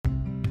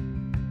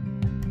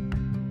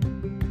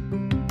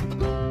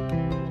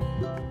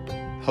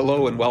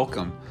Hello and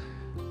welcome.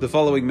 The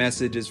following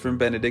message is from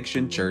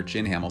Benediction Church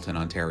in Hamilton,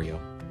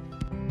 Ontario.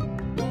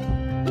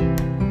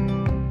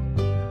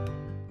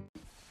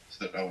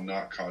 So that I will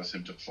not cause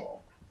him to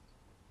fall.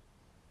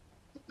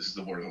 This is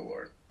the word of the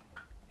Lord.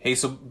 Hey,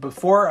 so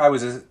before I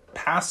was a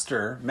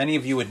pastor, many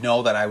of you would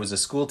know that I was a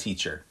school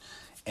teacher.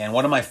 And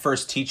one of my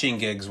first teaching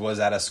gigs was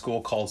at a school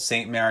called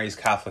St. Mary's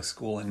Catholic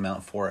School in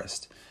Mount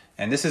Forest.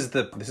 And this is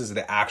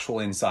the actual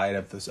inside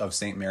of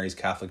St. Mary's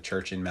Catholic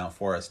Church in Mount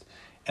Forest.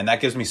 And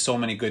that gives me so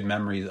many good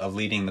memories of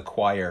leading the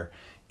choir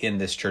in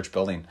this church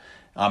building.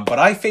 But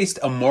I faced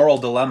a moral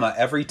dilemma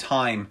every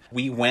time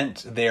we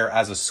went there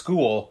as a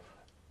school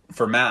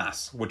for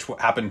Mass, which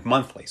happened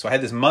monthly. So I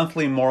had this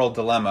monthly moral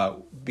dilemma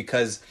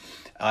because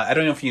I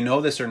don't know if you know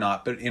this or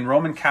not, but in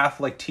Roman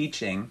Catholic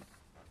teaching,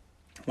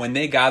 when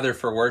they gather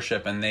for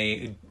worship and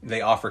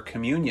they offer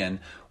communion,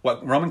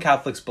 what Roman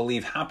Catholics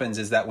believe happens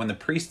is that when the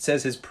priest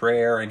says his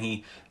prayer and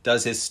he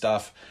does his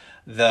stuff,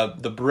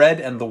 the bread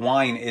and the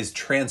wine is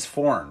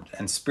transformed,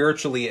 and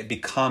spiritually it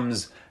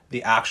becomes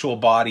the actual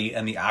body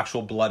and the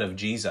actual blood of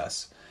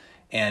Jesus.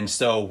 And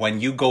so when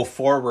you go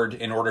forward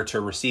in order to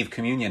receive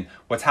communion,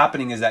 what's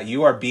happening is that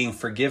you are being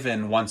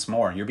forgiven once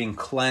more. You're being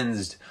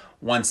cleansed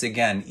once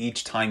again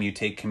each time you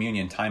take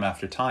communion, time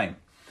after time.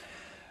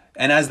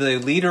 And as the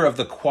leader of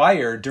the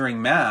choir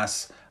during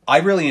Mass, I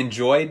really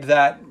enjoyed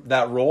that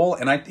role,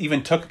 and I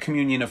even took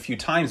communion a few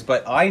times,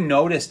 but I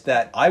noticed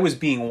that I was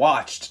being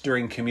watched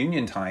during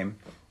communion time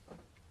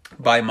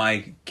by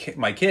my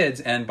kids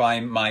and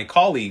by my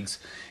colleagues.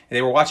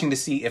 They were watching to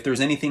see if there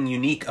was anything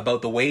unique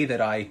about the way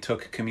that I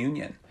took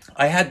communion. So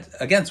I had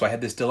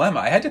this dilemma.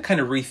 I had to kind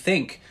of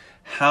rethink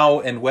how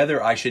and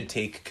whether I should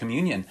take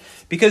communion.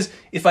 Because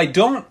if I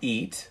don't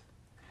eat,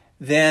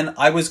 then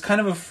I was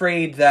kind of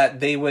afraid that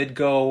they would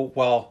go,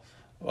 well,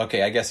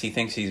 okay, I guess he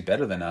thinks he's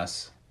better than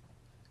us.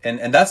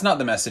 And that's not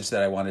the message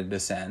that I wanted to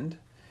send.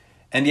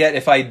 And yet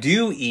if I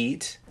do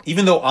eat,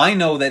 even though I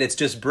know that it's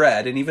just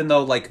bread, and even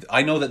though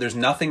I know that there's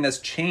nothing that's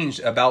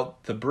changed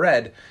about the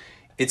bread,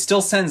 it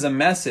still sends a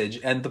message.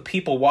 And the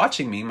people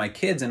watching me, my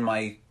kids and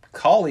my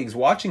colleagues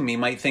watching me,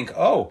 might think,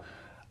 oh,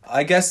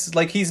 I guess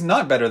he's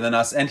not better than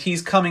us, and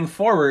he's coming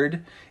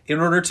forward in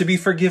order to be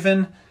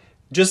forgiven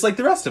just like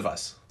the rest of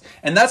us.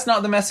 And that's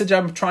not the message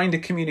I'm trying to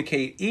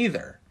communicate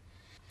either.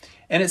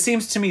 And it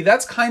seems to me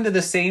that's kind of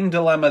the same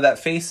dilemma that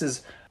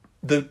faces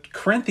the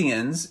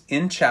Corinthians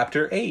in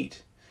chapter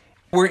 8.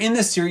 We're in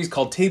this series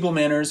called Table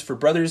Manners for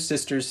Brothers,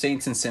 Sisters,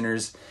 Saints, and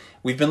Sinners.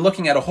 We've been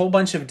looking at a whole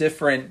bunch of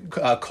different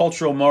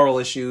cultural, moral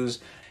issues,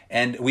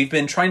 and we've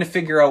been trying to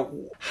figure out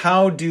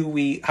how can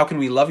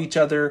we love each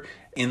other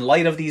in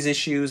light of these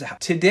issues.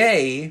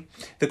 Today,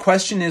 the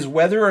question is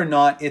whether or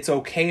not it's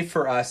okay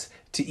for us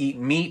to eat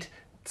meat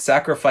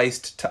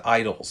sacrificed to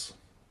idols.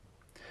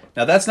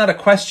 Now, that's not a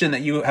question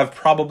that you have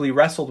probably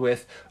wrestled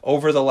with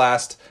over the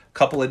last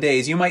couple of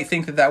days. You might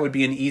think that would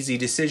be an easy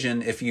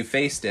decision if you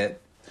faced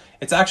it.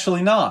 It's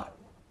actually not.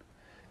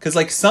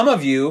 Because some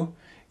of you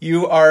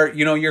are,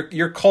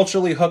 you're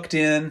culturally hooked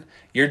in,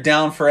 you're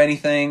down for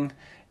anything,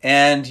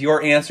 and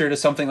your answer to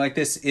something like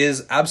this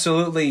is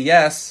absolutely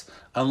yes,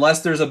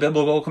 unless there's a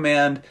biblical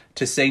command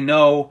to say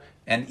no,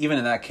 and even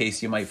in that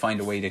case, you might find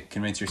a way to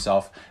convince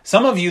yourself.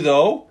 Some of you,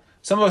 though,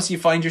 some of us, you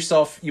find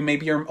yourself,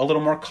 you're a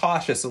little more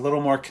cautious, a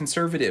little more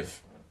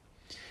conservative.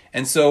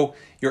 And so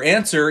your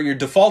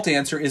default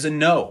answer is a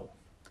no.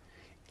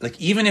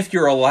 Even if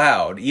you're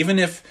allowed, even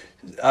if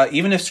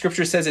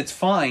Scripture says it's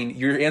fine,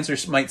 your answer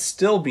might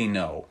still be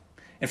no.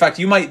 In fact,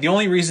 the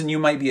only reason you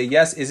might be a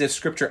yes is if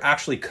Scripture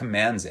actually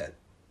commands it,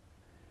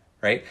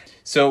 right?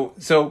 So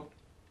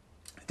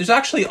there's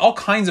actually all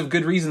kinds of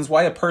good reasons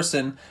why a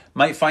person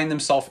might find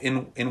themselves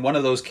in one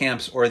of those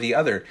camps or the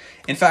other.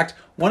 In fact,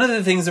 one of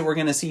the things that we're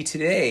going to see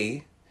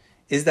today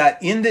is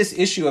that in this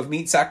issue of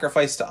meat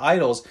sacrificed to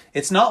idols,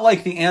 it's not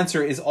like the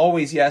answer is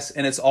always yes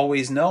and it's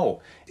always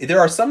no. There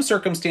are some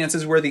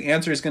circumstances where the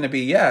answer is going to be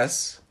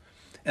yes,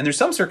 and there's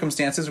some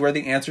circumstances where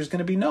the answer is going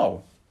to be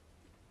no.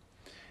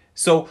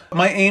 So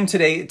my aim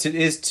today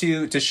is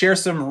to share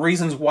some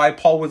reasons why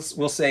Paul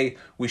will say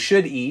we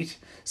should eat,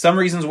 some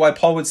reasons why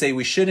Paul would say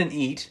we shouldn't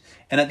eat,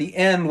 and at the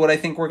end, what I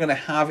think we're going to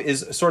have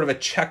is sort of a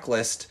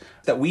checklist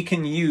that we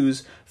can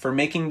use for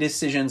making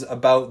decisions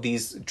about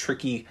these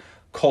tricky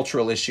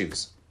cultural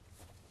issues.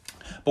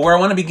 But where I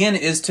want to begin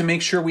is to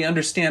make sure we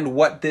understand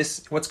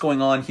what's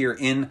going on here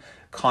in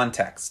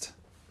context.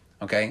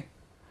 Okay?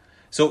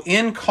 So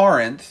in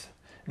Corinth,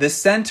 the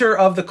center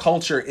of the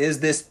culture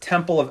is this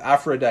temple of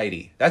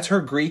Aphrodite. That's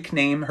her Greek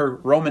name. Her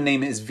Roman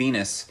name is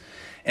Venus.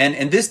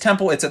 And this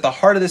temple, it's at the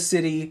heart of the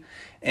city,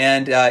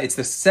 and it's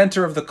the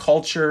center of the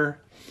culture.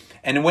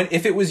 And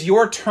if it was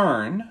your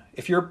turn,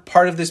 if you're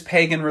part of this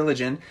pagan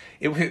religion,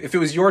 if it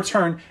was your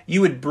turn,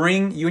 you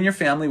and your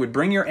family would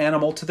bring your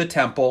animal to the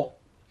temple,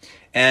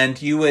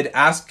 and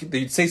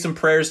you'd say some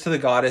prayers to the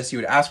goddess. You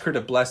would ask her to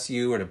bless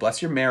you or to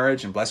bless your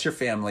marriage and bless your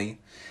family.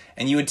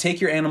 And you would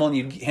take your animal and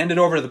you'd hand it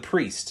over to the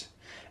priest.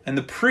 And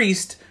the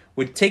priest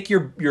would take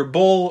your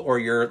bull or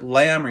your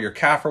lamb or your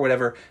calf or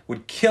whatever,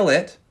 would kill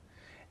it,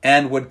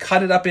 and would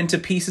cut it up into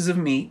pieces of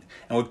meat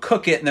and would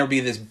cook it, and there would be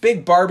this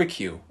big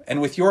barbecue.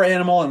 And with your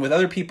animal and with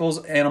other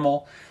people's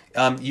animal,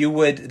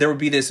 there would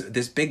be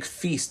this big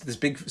feast, this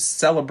big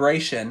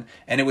celebration,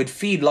 and it would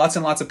feed lots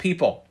and lots of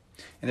people.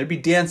 And there'd be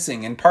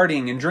dancing and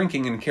partying and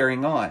drinking and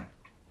carrying on.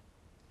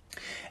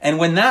 And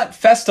when that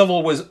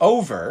festival was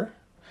over,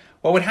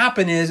 what would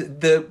happen is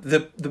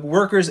the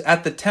workers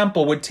at the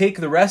temple would take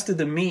the rest of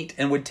the meat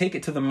and would take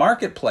it to the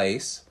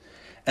marketplace,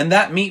 and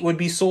that meat would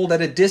be sold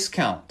at a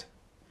discount.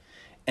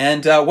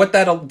 And what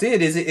that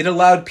did is it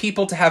allowed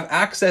people to have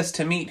access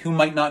to meat who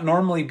might not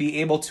normally be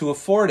able to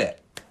afford it.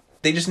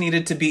 They just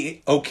needed to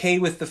be okay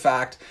with the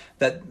fact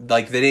that,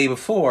 like the day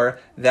before,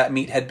 that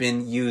meat had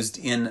been used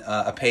in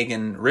a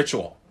pagan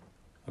ritual.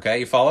 Okay,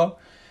 you follow?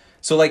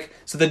 So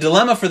the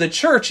dilemma for the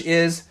church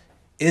is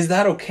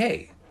that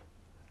okay?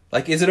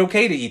 Like, is it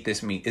okay to eat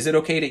this meat? Is it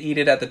okay to eat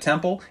it at the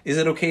temple? Is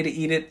it okay to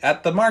eat it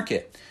at the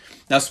market?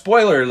 Now,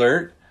 spoiler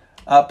alert,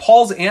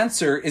 Paul's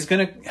answer is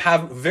going to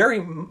have very,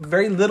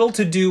 very little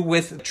to do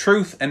with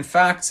truth and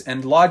facts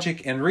and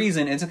logic and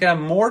reason. It's going to have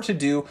more to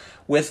do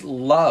with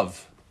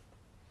love.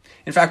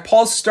 In fact,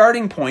 Paul's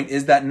starting point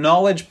is that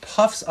knowledge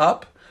puffs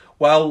up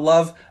while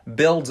love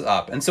builds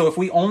up. And so if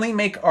we only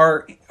make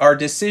our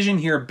decision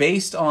here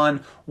based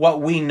on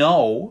what we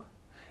know,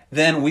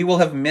 then we will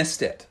have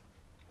missed it.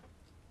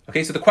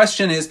 Okay, so the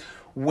question is,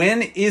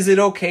 when is it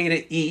okay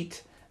to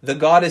eat the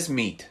goddess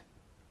meat?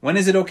 When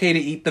is it okay to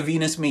eat the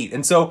Venus meat?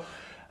 And so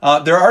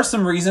there are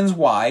some reasons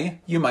why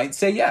you might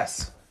say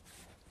yes.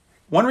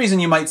 One reason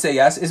you might say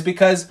yes is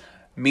because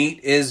meat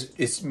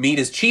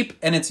is cheap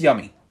and it's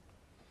yummy.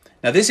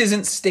 Now, this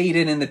isn't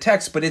stated in the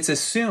text, but it's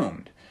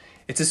assumed.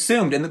 It's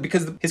assumed, and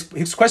because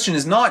his question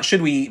is not,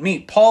 should we eat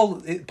meat?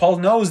 Paul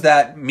knows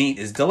that meat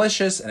is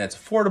delicious and it's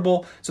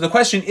affordable. So the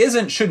question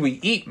isn't, should we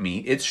eat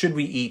meat? It's, should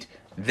we eat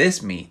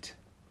this meat?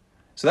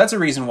 So that's a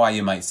reason why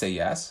you might say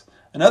yes.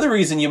 Another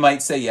reason you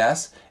might say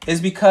yes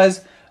is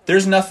because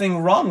there's nothing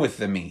wrong with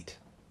the meat.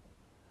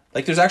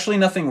 Like, there's actually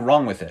nothing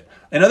wrong with it.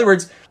 In other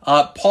words,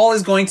 Paul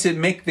is going to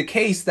make the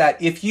case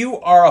that if you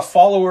are a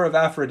follower of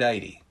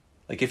Aphrodite,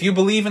 like if you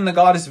believe in the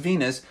goddess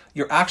Venus,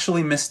 you're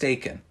actually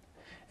mistaken.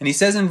 And he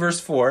says in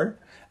verse 4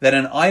 that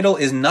an idol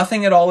is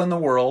nothing at all in the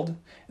world.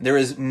 There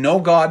is no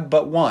God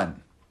but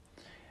one.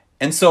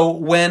 And so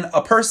when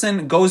a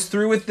person goes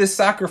through with this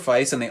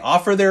sacrifice and they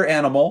offer their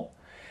animal,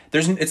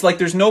 it's like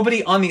there's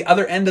nobody on the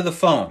other end of the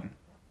phone.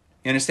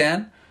 You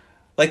understand?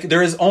 Like,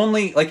 there is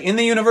only, like in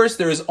the universe,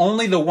 there is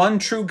only the one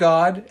true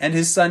God and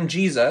his son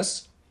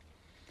Jesus.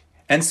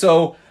 And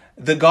so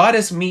the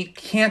goddess meat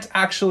can't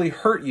actually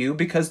hurt you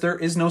because there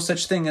is no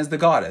such thing as the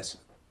goddess.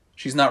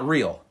 She's not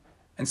real.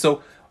 And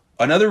so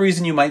another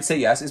reason you might say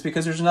yes is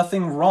because there's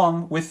nothing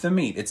wrong with the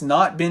meat. It's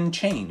not been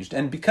changed.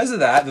 And because of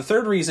that, the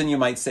third reason you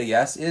might say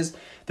yes is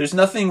there's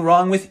nothing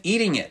wrong with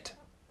eating it.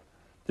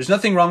 There's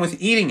nothing wrong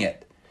with eating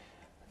it.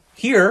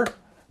 Here,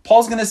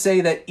 Paul's going to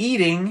say that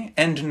eating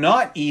and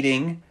not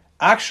eating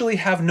actually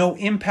have no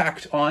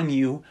impact on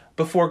you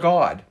before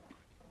God.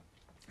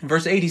 In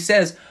verse 8, he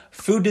says,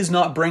 food does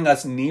not bring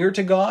us near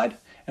to God,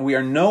 and we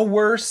are no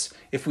worse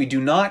if we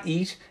do not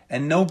eat,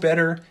 and no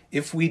better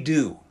if we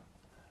do.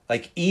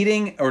 Like,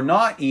 eating or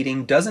not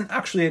eating doesn't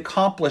actually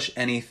accomplish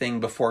anything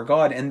before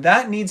God, and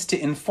that needs to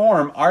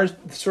inform our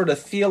sort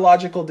of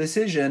theological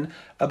decision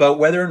about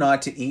whether or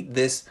not to eat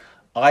this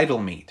idol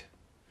meat.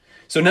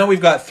 So now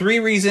we've got three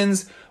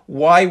reasons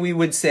why we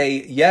would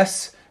say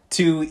yes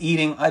to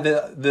eating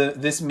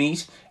this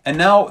meat. And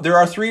now there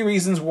are three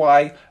reasons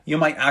why you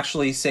might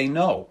actually say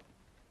no.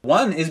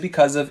 One is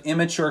because of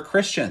immature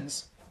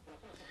Christians.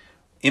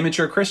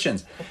 Immature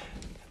Christians.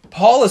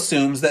 Paul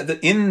assumes that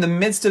in the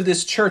midst of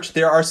this church,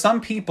 there are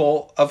some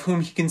people of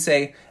whom he can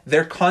say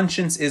their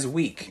conscience is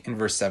weak in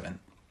verse 7.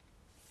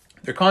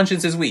 Their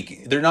conscience is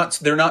weak. They're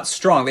not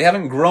strong. They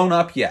haven't grown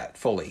up yet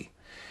fully.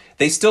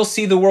 They still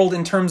see the world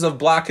in terms of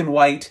black and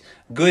white,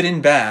 good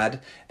and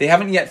bad. They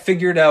haven't yet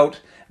figured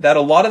out that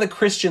a lot of the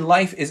Christian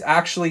life is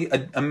actually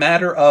a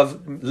matter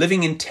of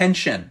living in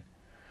tension.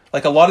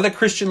 Like, a lot of the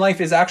Christian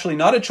life is actually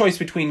not a choice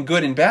between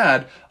good and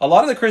bad. A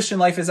lot of the Christian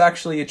life is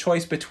actually a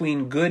choice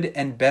between good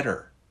and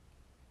better.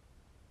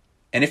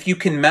 And if you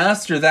can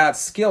master that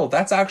skill,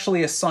 that's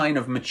actually a sign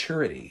of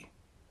maturity.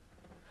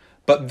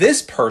 But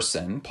this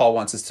person, Paul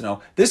wants us to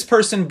know, this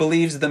person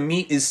believes the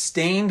meat is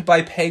stained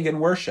by pagan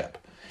worship.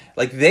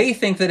 Like, they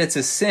think that it's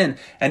a sin.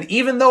 And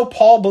even though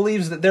Paul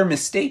believes that they're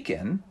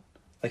mistaken,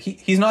 like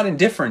he's not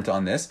indifferent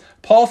on this,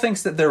 Paul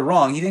thinks that they're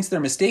wrong. He thinks they're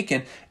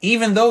mistaken.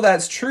 Even though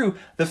that's true,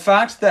 the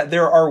fact that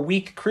there are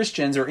weak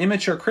Christians or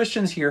immature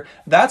Christians here,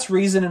 that's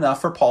reason enough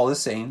for Paul to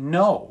say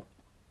no.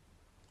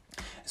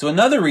 So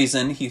another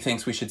reason he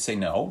thinks we should say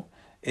no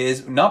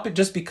is not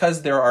just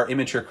because there are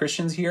immature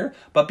Christians here,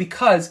 but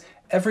because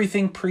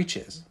everything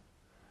preaches.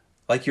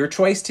 Like, your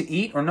choice to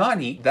eat or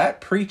not eat,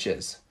 that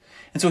preaches.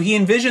 And so he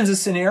envisions a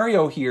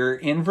scenario here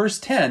in verse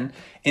 10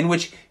 in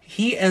which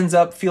he ends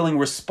up feeling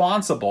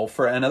responsible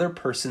for another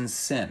person's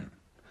sin.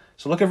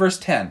 So look at verse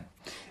 10.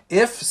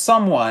 if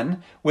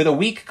someone with a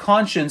weak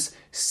conscience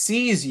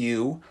sees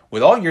you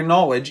with all your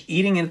knowledge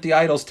eating at the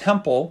idol's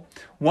temple,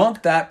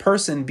 won't that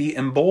person be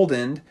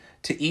emboldened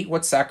to eat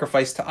what's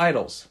sacrificed to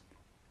idols?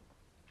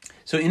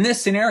 So in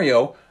this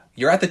scenario,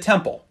 you're at the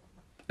temple.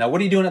 Now,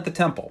 what are you doing at the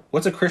temple?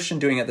 What's a Christian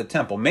doing at the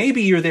temple?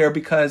 Maybe you're there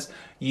because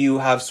you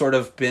have sort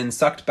of been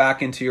sucked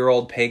back into your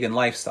old pagan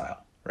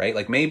lifestyle, right?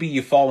 Like maybe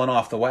you've fallen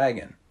off the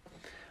wagon.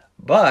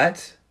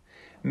 But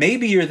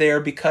maybe you're there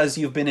because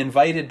you've been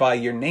invited by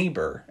your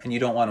neighbor and you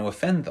don't want to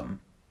offend them.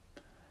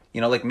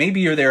 Like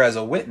maybe you're there as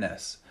a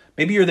witness.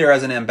 Maybe you're there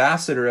as an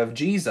ambassador of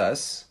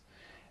Jesus.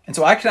 And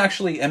so I can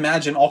actually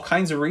imagine all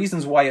kinds of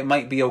reasons why it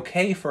might be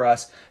okay for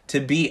us to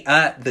be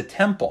at the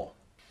temple.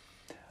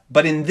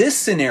 But in this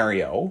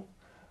scenario,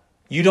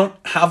 you don't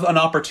have an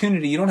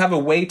opportunity, you don't have a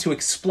way to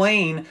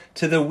explain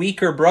to the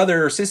weaker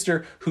brother or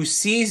sister who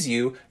sees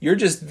you. You're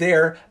just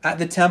there at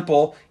the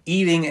temple,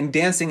 eating and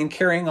dancing and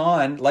carrying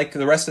on like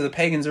the rest of the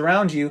pagans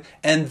around you,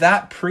 and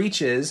that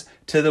preaches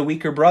to the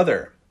weaker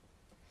brother.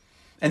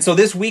 And so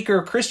this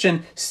weaker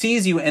Christian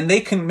sees you and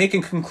they can make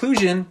a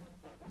conclusion,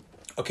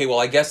 okay, well,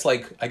 I guess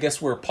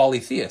we're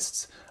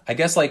polytheists. I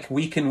guess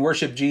we can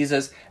worship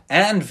Jesus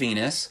and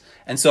Venus.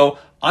 And so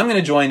I'm going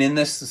to join in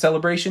this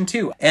celebration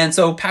too. And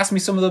so pass me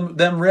some of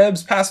them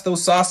ribs, pass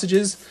those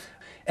sausages.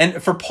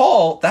 And for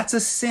Paul, that's a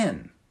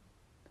sin.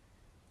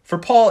 For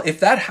Paul, if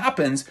that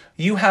happens,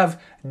 you have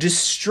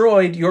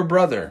destroyed your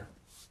brother.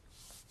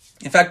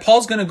 In fact,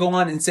 Paul's going to go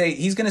on and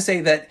he's going to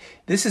say that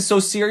this is so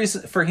serious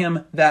for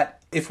him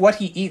that if what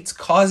he eats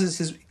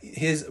causes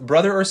his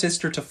brother or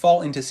sister to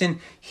fall into sin,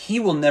 he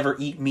will never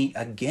eat meat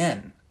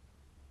again.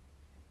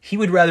 He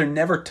would rather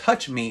never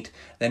touch meat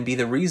than be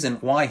the reason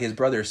why his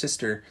brother or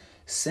sister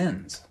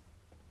sins.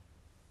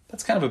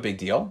 That's kind of a big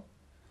deal.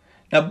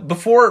 Now,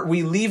 before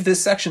we leave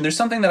this section, there's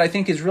something that I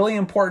think is really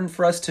important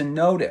for us to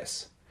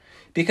notice.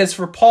 Because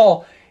for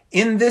Paul,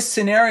 in this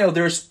scenario,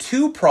 there's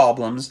two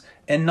problems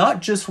and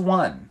not just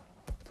one.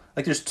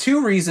 There's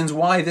two reasons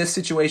why this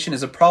situation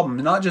is a problem,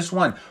 not just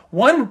one.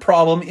 One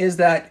problem is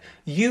that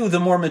you, the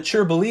more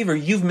mature believer,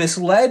 you've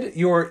misled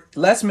your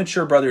less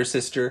mature brother or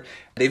sister.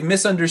 They've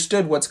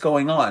misunderstood what's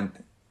going on.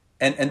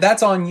 And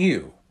that's on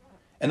you.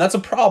 And that's a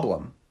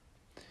problem.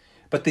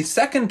 But the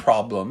second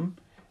problem,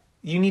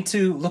 you need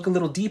to look a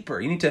little deeper.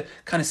 You need to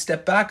kind of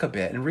step back a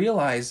bit and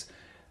realize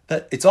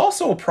that it's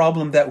also a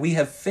problem that we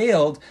have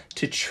failed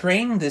to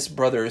train this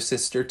brother or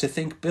sister to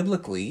think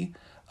biblically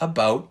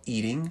about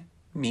eating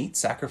meat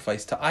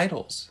sacrificed to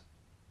idols.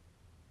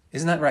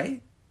 Isn't that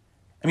right?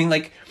 I mean,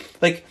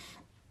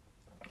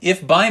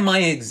 if by my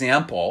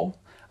example,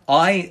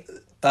 I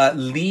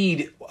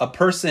lead a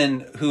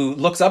person who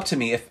looks up to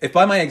me, if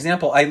by my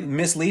example, I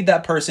mislead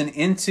that person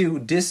into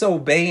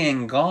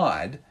disobeying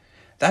God,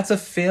 that's a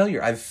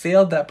failure. I've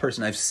failed that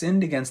person. I've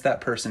sinned against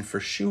that person for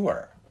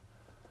sure.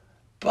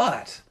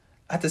 But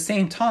at the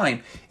same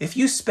time, if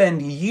you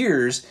spend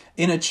years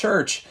in a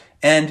church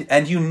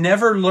and you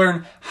never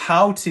learn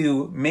how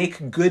to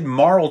make good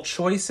moral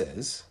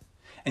choices,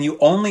 and you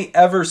only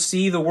ever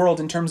see the world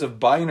in terms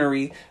of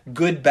binary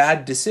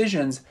good-bad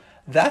decisions,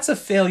 that's a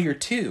failure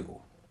too.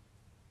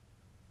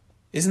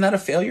 Isn't that a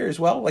failure as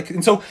well? What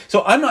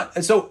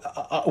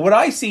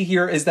I see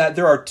here is that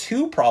there are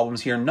two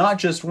problems here, not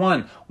just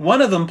one.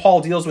 One of them Paul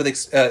deals with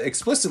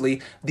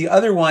explicitly. The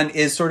other one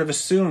is sort of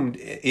assumed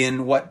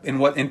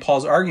in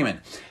Paul's argument.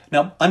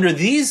 Now, under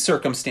these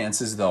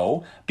circumstances,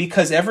 though,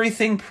 because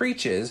everything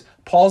preaches,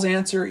 Paul's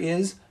answer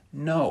is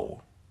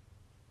no.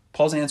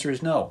 Paul's answer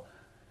is no.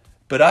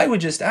 But I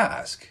would just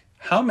ask,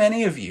 how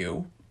many of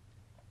you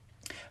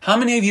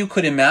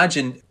could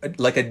imagine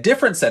a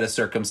different set of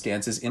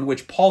circumstances in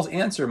which Paul's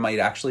answer might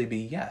actually be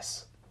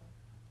yes?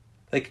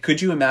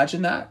 Could you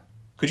imagine that?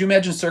 Could you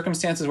imagine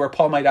circumstances where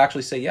Paul might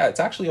actually say, yeah,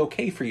 it's actually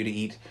okay for you to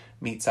eat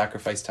meat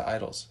sacrificed to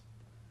idols?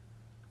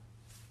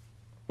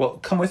 Well,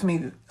 come with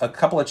me a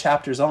couple of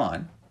chapters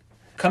on.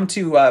 Come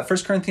to 1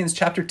 Corinthians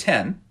chapter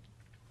 10.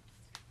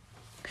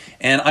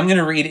 And I'm going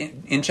to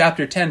read in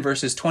chapter 10,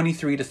 verses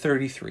 23 to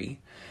 33,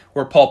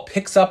 where Paul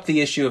picks up the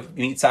issue of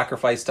meat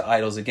sacrificed to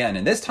idols again.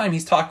 And this time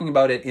he's talking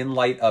about it in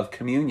light of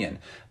communion.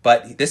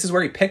 But this is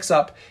where he picks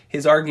up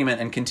his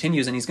argument and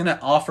continues, and he's going to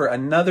offer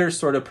another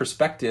sort of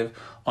perspective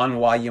on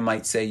why you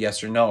might say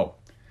yes or no.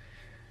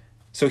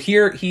 So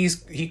here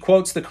he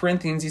quotes the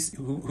Corinthians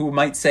who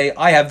might say,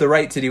 I have the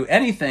right to do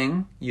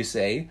anything, you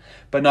say,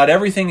 but not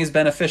everything is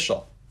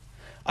beneficial.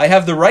 I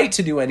have the right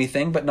to do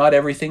anything, but not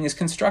everything is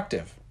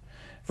constructive.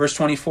 Verse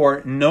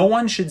 24, no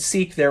one should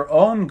seek their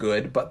own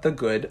good, but the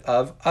good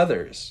of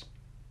others.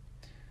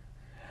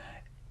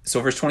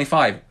 So verse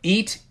 25,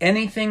 eat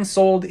anything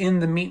sold in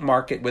the meat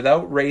market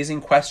without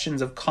raising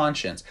questions of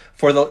conscience,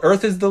 for the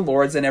earth is the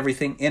Lord's and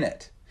everything in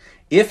it.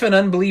 If an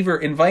unbeliever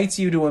invites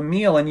you to a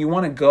meal and you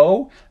want to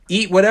go,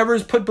 eat whatever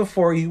is put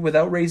before you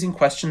without raising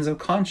questions of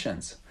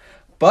conscience.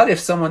 But if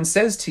someone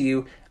says to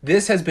you,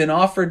 this has been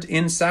offered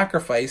in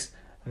sacrifice,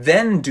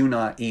 then do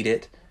not eat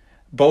it,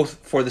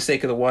 both for the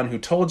sake of the one who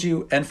told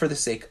you and for the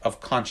sake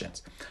of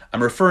conscience.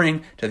 I'm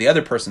referring to the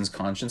other person's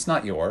conscience,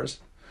 not yours.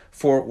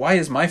 For why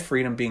is my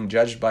freedom being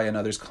judged by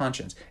another's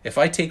conscience? If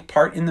I take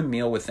part in the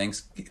meal with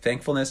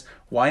thankfulness,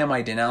 why am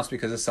I denounced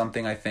because of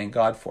something I thank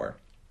God for?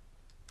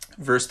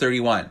 Verse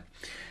 31.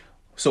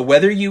 So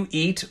whether you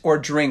eat or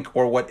drink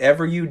or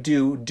whatever you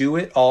do, do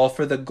it all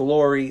for the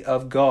glory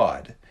of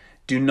God.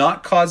 Do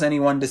not cause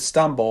anyone to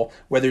stumble,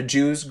 whether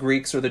Jews,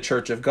 Greeks, or the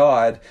church of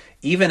God,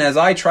 even as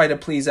I try to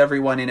please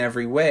everyone in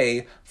every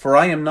way, for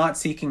I am not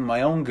seeking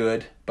my own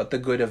good, but the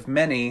good of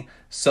many,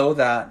 so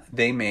that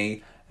they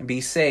may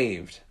be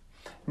saved.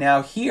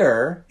 Now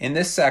here, in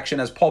this section,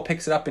 as Paul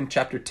picks it up in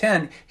chapter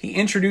 10, he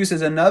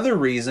introduces another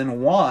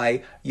reason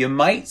why you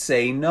might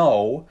say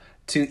no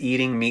to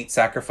eating meat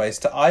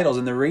sacrificed to idols.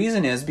 And the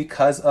reason is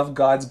because of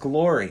God's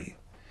glory.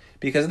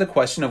 Because of the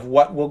question of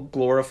what will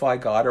glorify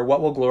God, or what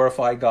will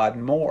glorify God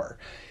more.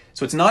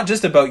 So it's not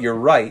just about your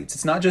rights.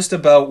 It's not just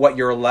about what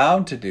you're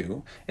allowed to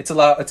do. It's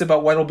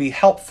about what will be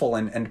helpful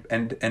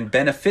and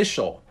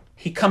beneficial.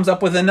 He comes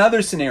up with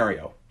another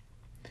scenario.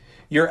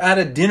 You're at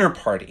a dinner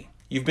party.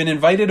 You've been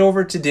invited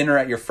over to dinner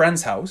at your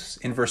friend's house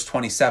in verse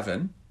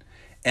 27,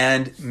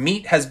 and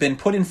meat has been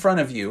put in front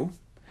of you,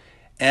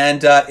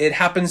 and it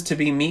happens to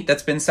be meat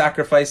that's been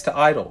sacrificed to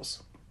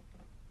idols.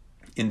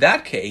 In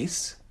that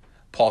case,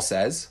 Paul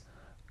says,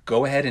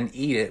 go ahead and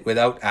eat it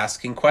without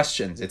asking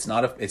questions. It's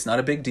not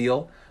a big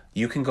deal.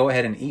 You can go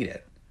ahead and eat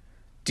it.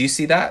 Do you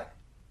see that?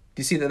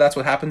 Do you see that that's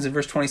what happens in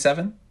verse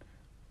 27?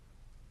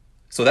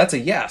 So that's a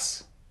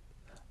yes.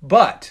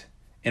 But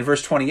in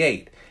verse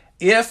 28,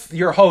 if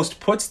your host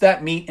puts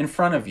that meat in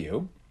front of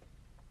you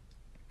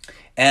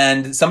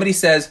and somebody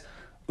says,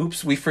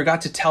 oops, we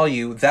forgot to tell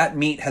you that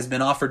meat has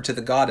been offered to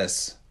the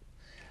goddess.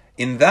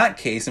 In that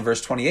case, in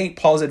verse 28,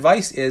 Paul's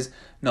advice is,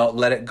 no,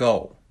 let it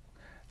go.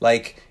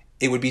 Like,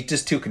 it would be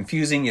just too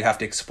confusing. You'd have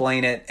to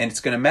explain it, and it's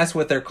going to mess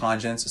with their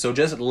conscience. So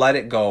just let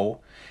it go.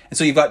 And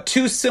so you've got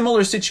two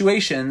similar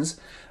situations,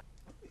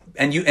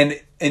 and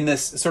in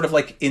this sort of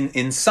like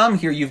in some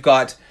here, you've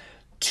got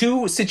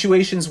two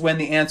situations when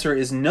the answer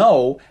is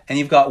no, and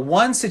you've got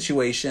one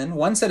situation,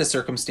 one set of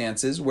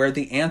circumstances where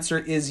the answer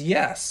is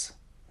yes.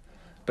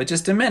 But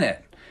just a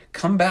minute,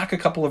 come back a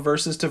couple of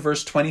verses to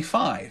verse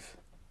 25.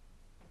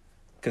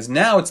 Because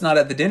now it's not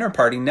at the dinner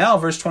party. Now,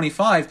 verse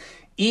 25,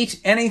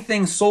 eat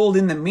anything sold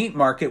in the meat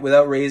market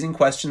without raising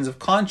questions of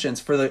conscience,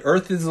 for the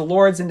earth is the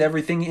Lord's and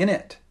everything in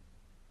it.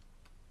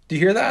 Do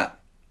you hear that?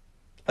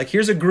 Like,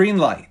 here's a green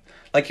light.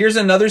 Like, here's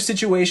another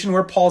situation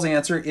where Paul's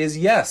answer is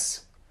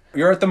yes.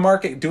 You're at the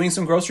market doing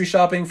some grocery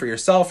shopping for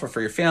yourself or for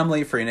your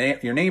family, for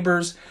your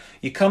neighbors.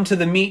 You come to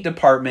the meat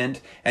department,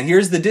 and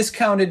here's the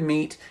discounted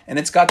meat, and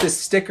it's got this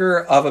sticker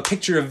of a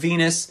picture of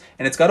Venus,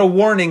 and it's got a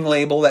warning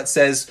label that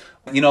says,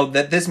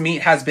 that this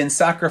meat has been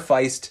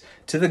sacrificed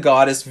to the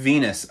goddess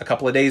Venus a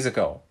couple of days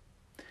ago.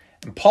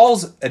 And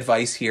Paul's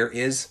advice here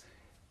is,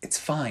 it's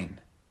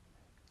fine.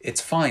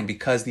 It's fine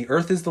because the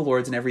earth is the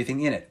Lord's and everything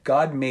in it.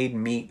 God made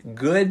meat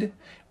good.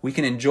 We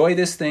can enjoy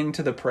this thing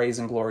to the praise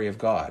and glory of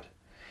God.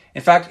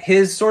 In fact,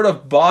 his sort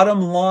of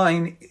bottom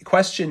line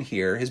question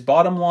here, his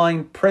bottom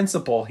line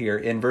principle here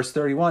in verse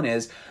 31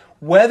 is,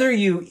 whether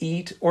you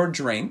eat or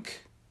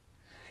drink,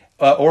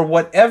 or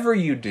whatever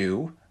you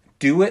do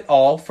it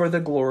all for the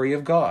glory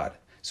of God.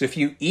 So if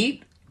you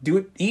eat,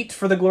 eat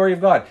for the glory of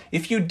God.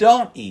 If you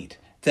don't eat,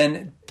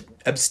 then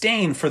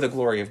abstain for the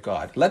glory of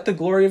God. Let the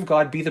glory of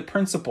God be the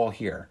principle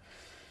here.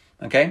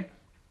 Okay?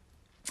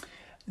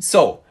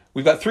 So,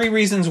 we've got 3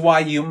 reasons why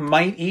you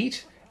might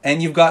eat,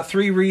 and you've got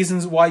 3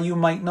 reasons why you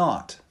might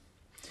not.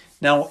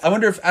 Now, I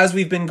wonder if as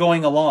we've been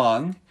going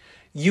along,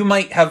 you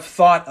might have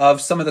thought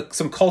of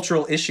some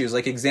cultural issues,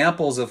 like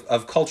examples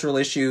of cultural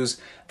issues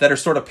that are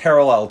sort of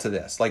parallel to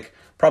this. Like,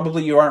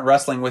 probably you aren't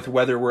wrestling with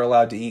whether we're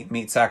allowed to eat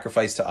meat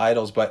sacrificed to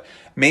idols, but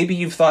maybe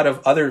you've thought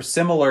of other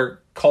similar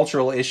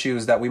cultural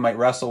issues that we might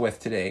wrestle with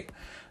today.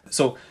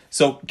 So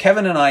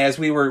Kevin and I, as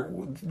we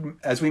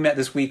met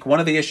this week, one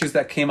of the issues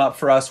that came up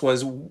for us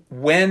was,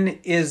 when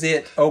is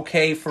it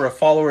okay for a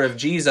follower of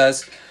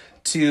Jesus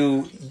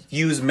to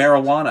use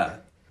marijuana?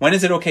 When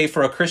is it okay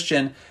for a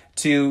Christian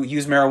to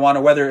use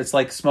marijuana, whether it's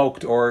like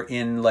smoked or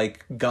in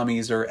like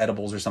gummies or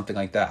edibles or something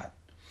like that?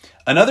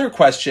 Another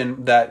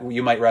question that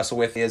you might wrestle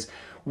with is,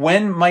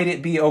 when might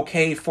it be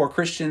okay for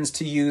Christians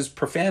to use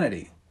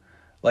profanity?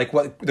 Like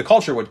what the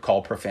culture would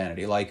call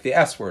profanity, like the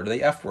S word or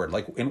the F word.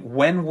 Like,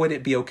 when would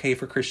it be okay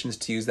for Christians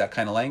to use that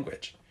kind of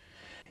language?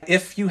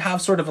 If you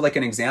have sort of like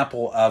an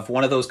example of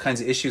one of those kinds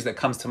of issues that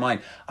comes to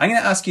mind, I'm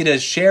going to ask you to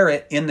share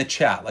it in the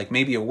chat, like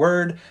maybe a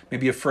word,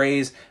 maybe a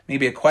phrase,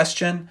 maybe a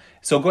question.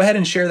 So go ahead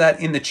and share that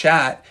in the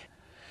chat.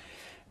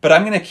 But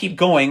I'm going to keep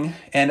going,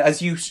 and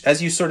as you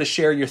sort of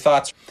share your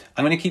thoughts,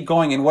 I'm going to keep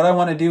going. And what I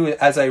want to do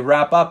as I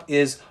wrap up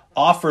is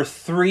offer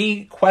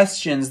 3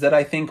 questions that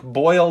I think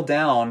boil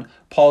down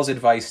Paul's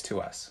advice to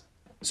us.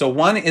 So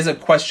one is a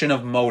question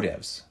of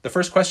motives. The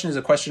first question is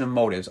a question of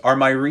motives. Are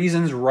my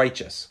reasons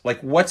righteous? Like,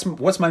 what's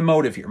my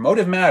motive here?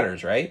 Motive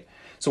matters, right?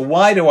 So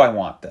why do I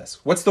want this?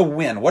 What's the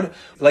win?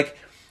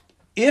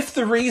 If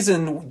the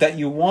reason that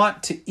you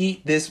want to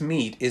eat this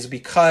meat is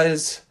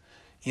because,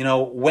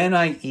 when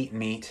I eat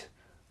meat,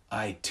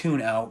 I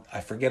tune out,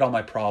 I forget all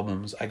my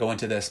problems, I go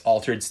into this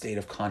altered state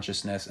of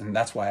consciousness, and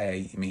that's why I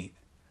eat meat.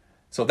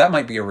 So that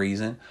might be a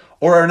reason.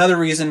 Or another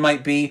reason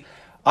might be,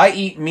 I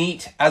eat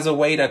meat as a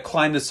way to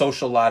climb the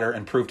social ladder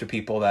and prove to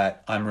people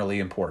that I'm really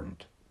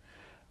important.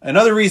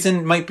 Another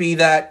reason might be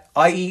that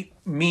I eat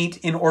meat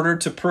in order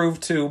to prove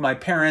to my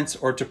parents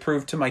or to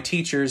prove to my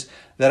teachers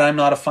that I'm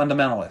not a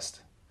fundamentalist.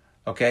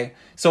 Okay?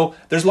 So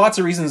there's lots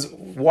of reasons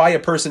why a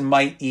person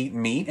might eat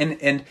meat.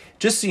 And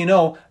just so you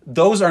know,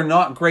 those are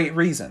not great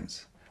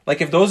reasons. Like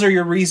if those are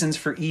your reasons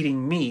for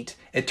eating meat,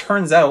 it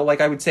turns out,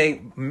 like I would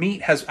say,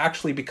 meat has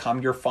actually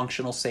become your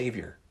functional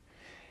savior.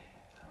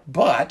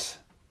 But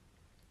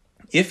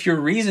if your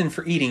reason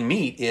for eating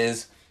meat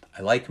is,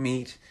 I like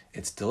meat,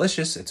 it's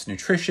delicious, it's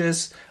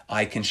nutritious,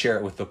 I can share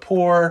it with the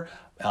poor,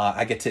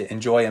 I get to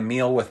enjoy a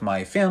meal with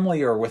my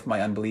family or with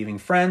my unbelieving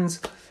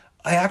friends,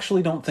 I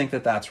actually don't think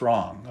that that's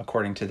wrong,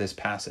 according to this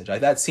passage.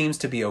 That seems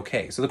to be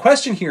okay. So the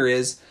question here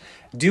is,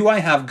 do I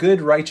have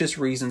good, righteous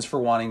reasons for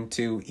wanting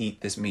to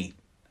eat this meat?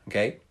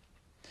 Okay?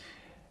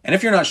 And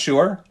if you're not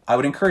sure, I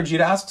would encourage you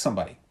to ask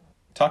somebody.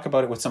 Talk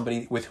about it with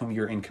somebody with whom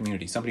you're in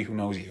community, somebody who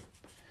knows you.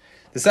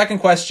 The second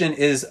question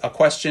is a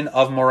question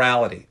of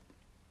morality.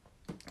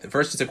 The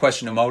first is a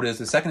question of motives.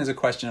 The second is a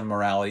question of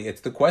morality.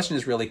 The question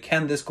is really,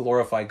 can this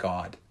glorify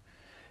God?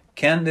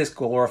 Can this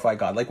glorify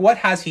God? Like, what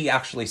has he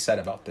actually said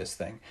about this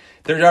thing?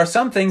 There are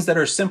some things that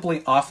are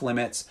simply off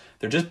limits.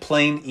 They're just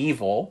plain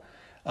evil.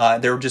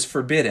 They're just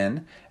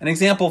forbidden. An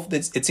example,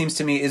 it seems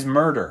to me, is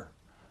murder.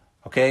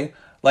 Okay?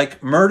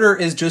 Like, murder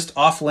is just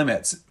off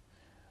limits.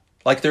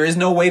 Like, there is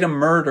no way to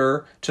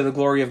murder to the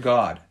glory of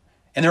God.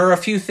 And there are a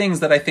few things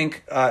that I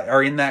think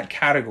are in that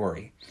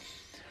category.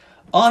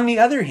 On the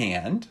other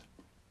hand,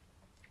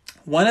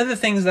 one of the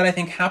things that I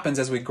think happens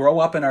as we grow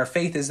up in our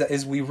faith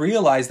is we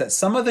realize that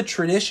some of the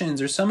traditions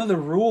or some of the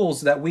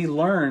rules that we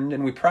learned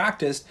and we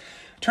practiced,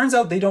 turns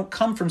out they don't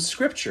come from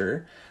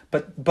Scripture,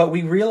 but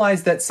we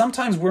realize that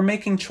sometimes we're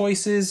making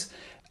choices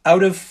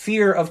out of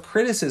fear of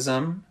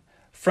criticism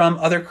from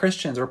other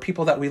Christians or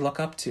people that we look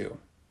up to.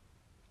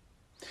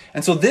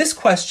 And so this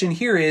question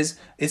here is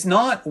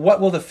not what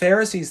will the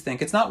Pharisees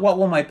think? It's not what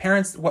will my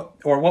parents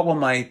or what will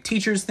my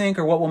teachers think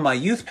or what will my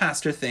youth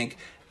pastor think?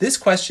 This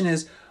question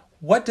is,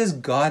 what does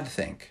God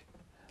think?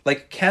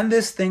 Like, can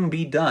this thing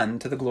be done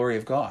to the glory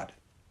of God?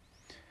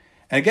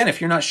 And again,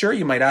 if you're not sure,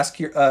 you might ask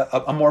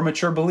a more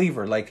mature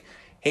believer, like,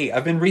 hey,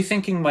 I've been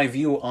rethinking my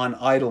view on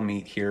idol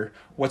meat here.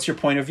 What's your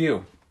point of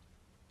view?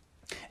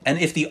 And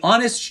if the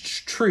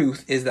honest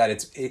truth is that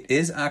it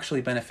is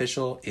actually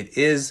beneficial, it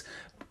is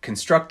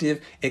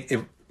constructive,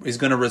 it is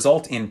going to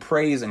result in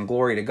praise and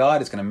glory to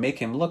God, it's going to make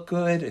him look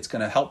good, it's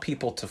going to help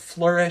people to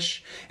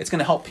flourish, it's going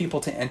to help people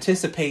to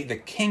anticipate the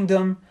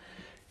kingdom.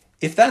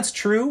 If that's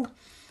true,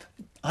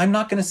 I'm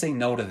not going to say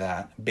no to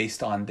that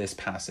based on this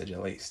passage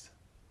at least.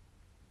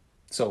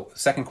 So,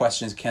 second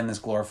question is, can this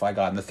glorify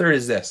God? And the third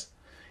is this.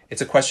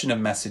 It's a question of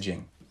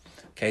messaging.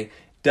 Okay?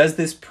 Does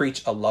this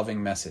preach a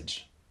loving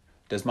message?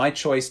 Does my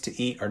choice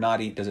to eat or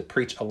not eat, does it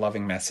preach a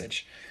loving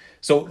message?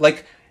 So,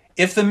 like,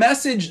 if the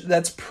message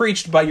that's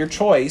preached by your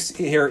choice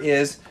here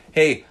is,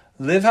 hey,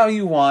 live how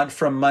you want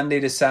from Monday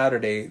to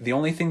Saturday, the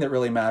only thing that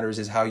really matters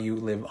is how you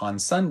live on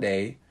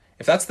Sunday,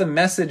 if that's the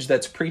message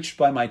that's preached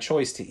by my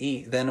choice to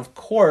eat, then of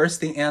course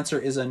the answer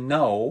is a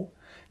no,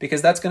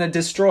 because that's going to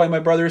destroy my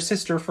brother or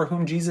sister for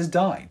whom Jesus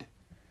died.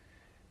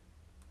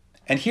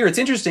 And here it's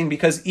interesting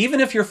because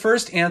even if your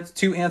first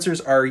two answers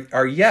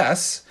are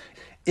yes,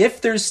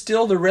 if there's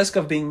still the risk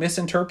of being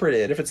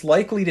misinterpreted, if it's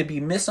likely to be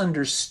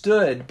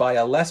misunderstood by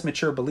a less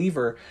mature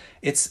believer,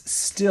 it's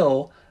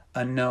still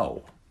a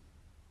no.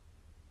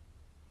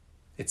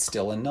 It's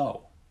still a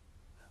no.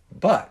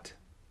 But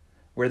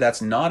where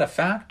that's not a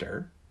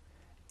factor,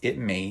 it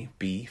may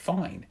be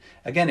fine.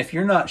 Again, if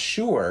you're not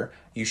sure,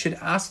 you should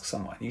ask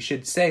someone. You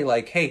should say,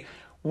 like, hey,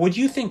 would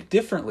you think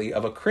differently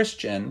of a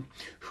Christian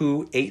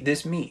who ate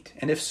this meat?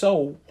 And if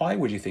so, why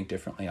would you think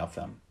differently of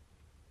them?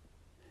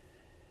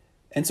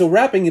 And so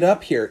wrapping it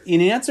up here,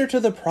 in answer to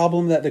the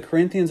problem that the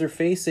Corinthians are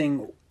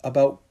facing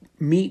about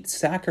meat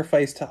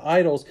sacrificed to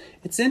idols,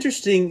 it's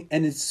interesting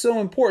and it's so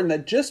important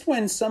that just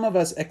when some of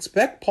us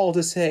expect Paul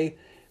to say,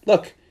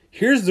 look,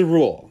 here's the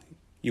rule.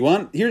 You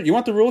want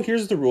the rule?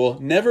 Here's the rule.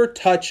 Never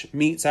touch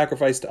meat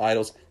sacrificed to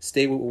idols.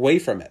 Stay away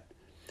from it.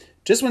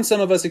 Just when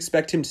some of us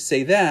expect him to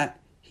say that,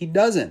 he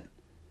doesn't.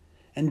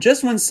 And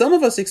just when some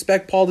of us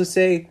expect Paul to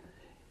say,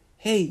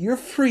 hey, you're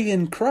free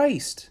in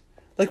Christ.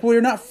 Like,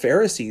 we're not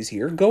Pharisees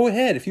here. Go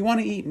ahead. If you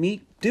want to eat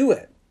meat, do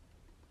it.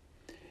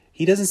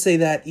 He doesn't say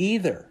that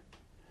either.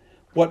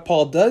 What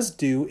Paul does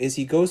do is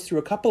he goes through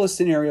a couple of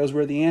scenarios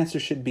where the answer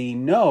should be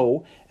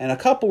no, and a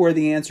couple where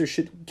the answer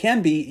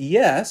can be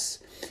yes.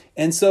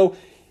 And so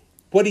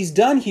what he's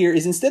done here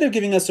is, instead of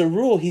giving us a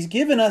rule, he's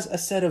given us a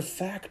set of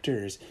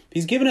factors.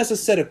 He's given us a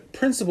set of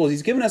principles.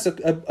 He's given us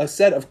a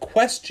set of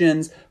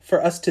questions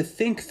for us to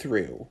think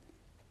through.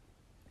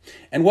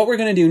 And what we're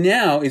going to do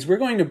now is we're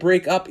going to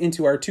break up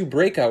into our two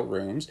breakout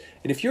rooms.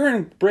 And if you're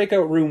in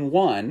breakout room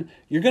 1,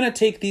 you're going to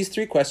take these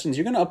 3 questions.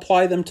 You're going to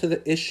apply them to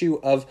the issue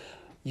of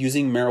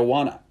using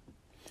marijuana.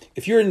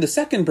 If you're in the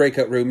second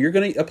breakout room, you're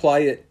going to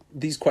apply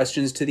these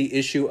questions to the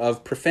issue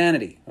of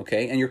profanity,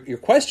 okay? And your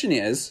question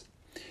is,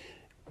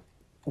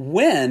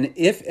 when,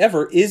 if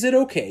ever, is it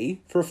okay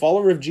for a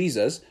follower of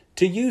Jesus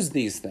to use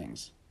these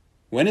things?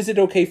 When is it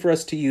okay for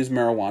us to use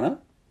marijuana,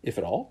 if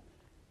at all?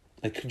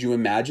 Like, could you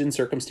imagine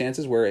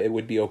circumstances where it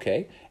would be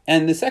okay?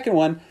 And the second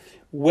one,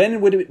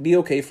 when would it be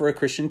okay for a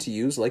Christian to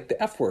use, like,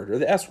 the F word or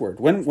the S word?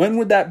 When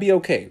would that be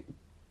okay,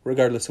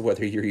 regardless of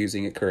whether you're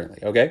using it currently,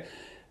 okay?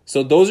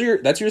 So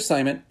that's your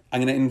assignment. I'm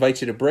going to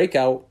invite you to break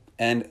out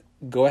and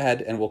go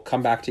ahead, and we'll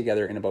come back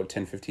together in about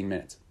 10-15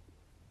 minutes.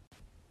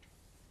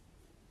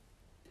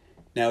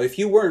 Now, if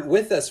you weren't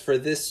with us for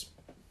this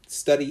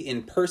study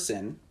in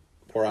person,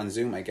 or on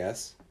Zoom, I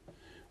guess,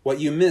 what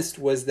you missed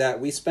was that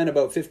we spent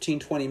about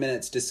 15-20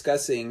 minutes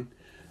discussing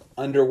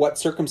under what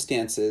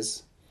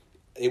circumstances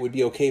it would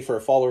be okay for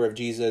a follower of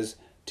Jesus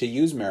to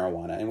use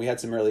marijuana. And we had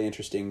some really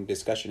interesting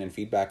discussion and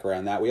feedback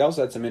around that. We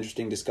also had some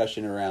interesting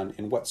discussion around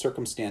in what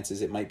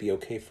circumstances it might be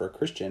okay for a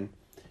Christian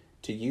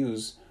to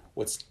use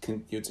what's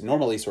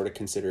normally sort of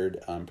considered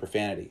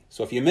profanity.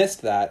 So if you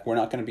missed that, we're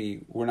not going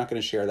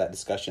to share that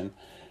discussion,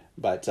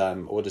 but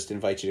we'll just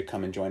invite you to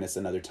come and join us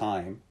another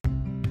time.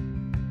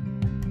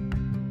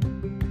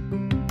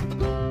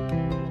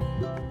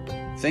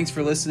 Thanks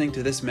for listening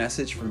to this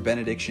message from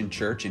Benediction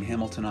Church in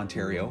Hamilton,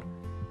 Ontario.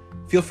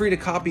 Feel free to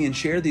copy and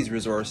share these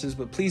resources,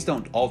 but please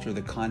don't alter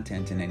the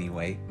content in any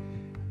way.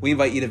 We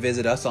invite you to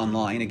visit us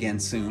online again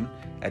soon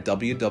at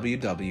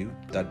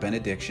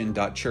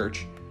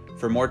www.benediction.church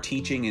for more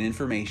teaching and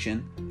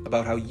information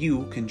about how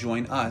you can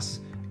join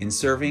us in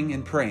serving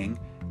and praying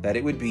that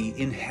it would be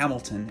in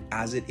Hamilton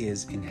as it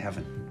is in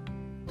heaven.